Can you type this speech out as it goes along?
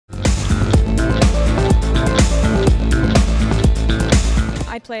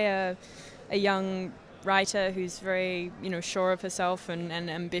play a young writer who's very, sure of herself and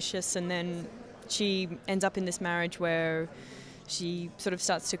ambitious, and then she ends up in this marriage where she sort of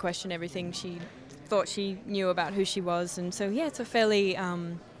starts to question everything she thought she knew about who she was. And so, yeah, it's a fairly,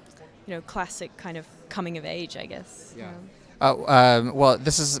 classic kind of coming of age, I guess. Yeah. Well,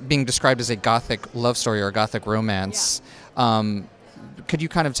 this is being described as a gothic love story or a gothic romance. Yeah. Could you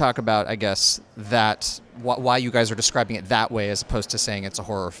kind of talk about, I guess, why you guys are describing it that way as opposed to saying it's a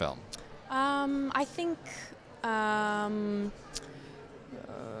horror film? I think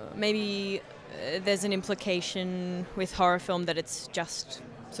maybe there's an implication with horror film that it's just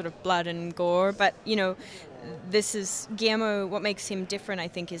sort of blood and gore, but this is Guillermo. What makes him different, I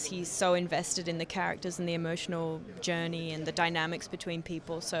think, is he's so invested in the characters and the emotional journey and the dynamics between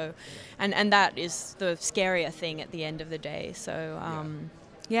people. So, and that is the scarier thing at the end of the day. So,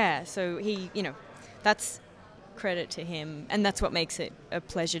 so he, that's credit to him, and that's what makes it a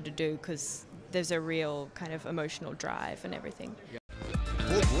pleasure to do, because there's a real kind of emotional drive and everything.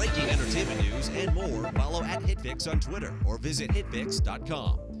 For breaking entertainment news and more, follow @HitFix on Twitter or visit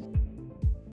hitfix.com.